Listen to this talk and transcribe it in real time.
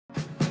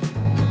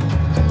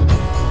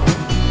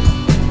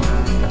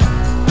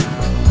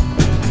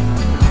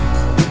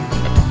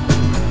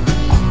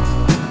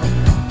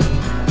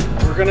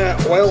going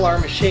to oil our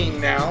machine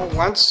now.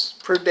 Once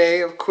per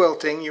day of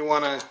quilting, you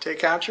want to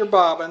take out your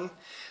bobbin.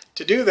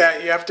 To do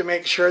that, you have to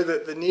make sure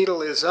that the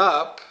needle is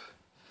up,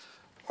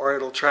 or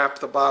it'll trap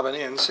the bobbin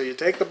in. So you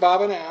take the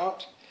bobbin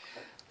out.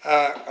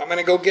 I'm going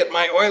to go get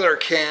my oiler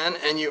can,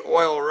 and you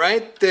oil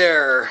right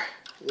there.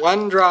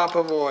 1 drop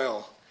of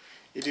oil.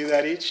 You do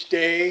that each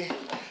day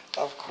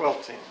of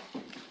quilting.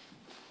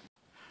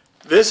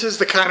 This is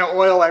the kind of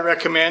oil I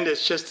recommend.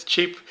 It's just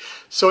cheap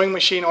sewing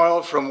machine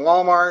oil from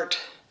Walmart.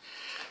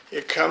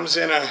 It comes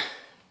in a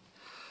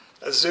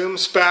zoom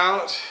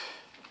spout,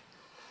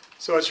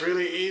 so it's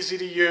really easy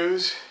to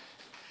use.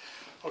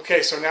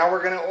 Okay, so now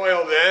we're going to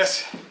oil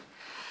this.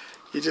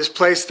 You just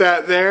place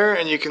that there,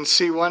 and you can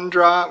see 1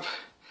 drop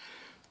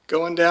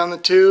going down the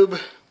tube.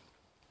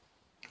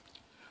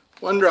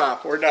 1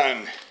 drop, we're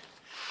done.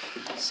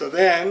 So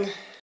then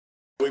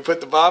we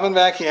put the bobbin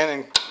back in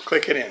and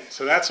click it in.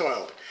 So that's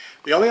oiled.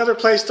 The only other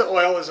place to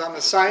oil is on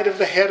the side of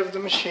the head of the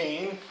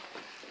machine,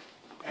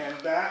 and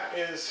that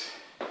is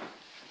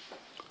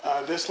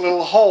this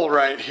little hole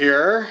right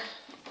here.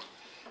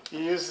 You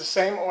use the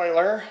same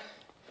oiler.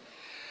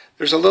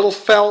 There's a little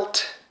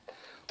felt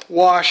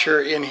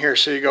washer in here,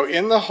 so you go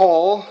in the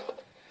hole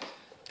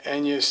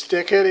and you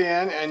stick it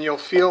in, and you'll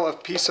feel a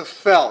piece of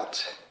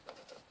felt,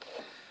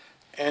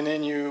 and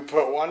then you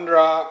put 1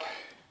 drop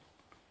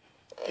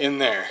in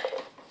there.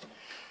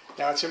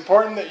 Now it's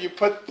important that you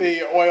put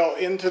the oil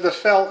into the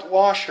felt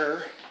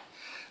washer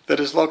that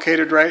is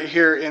located right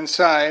here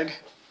inside.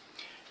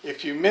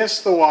 If you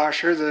miss the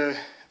washer, the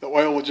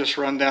oil will just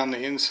run down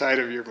the inside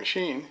of your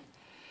machine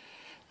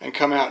and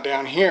come out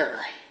down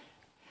here.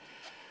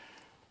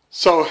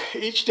 So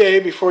each day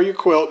before you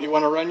quilt, you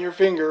want to run your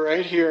finger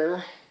right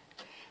here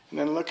and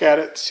then look at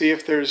it, see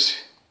if there's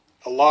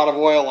a lot of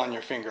oil on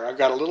your finger. I've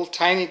got a little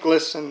tiny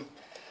glisten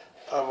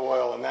of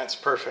oil, and that's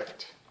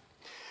perfect.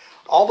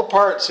 All the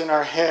parts in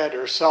our head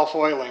are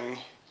self-oiling,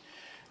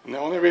 and the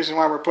only reason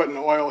why we're putting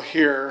oil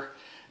here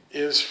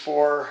is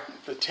for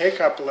the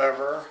take-up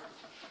lever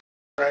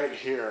right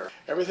here.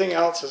 Everything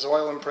else is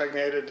oil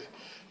impregnated,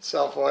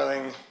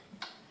 self-oiling.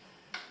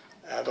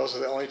 Those are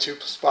the only 2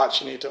 spots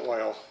you need to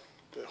oil.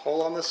 The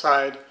hole on the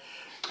side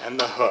and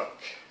the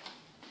hook.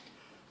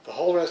 The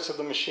whole rest of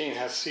the machine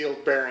has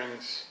sealed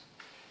bearings,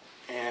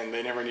 and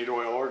they never need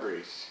oil or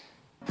grease.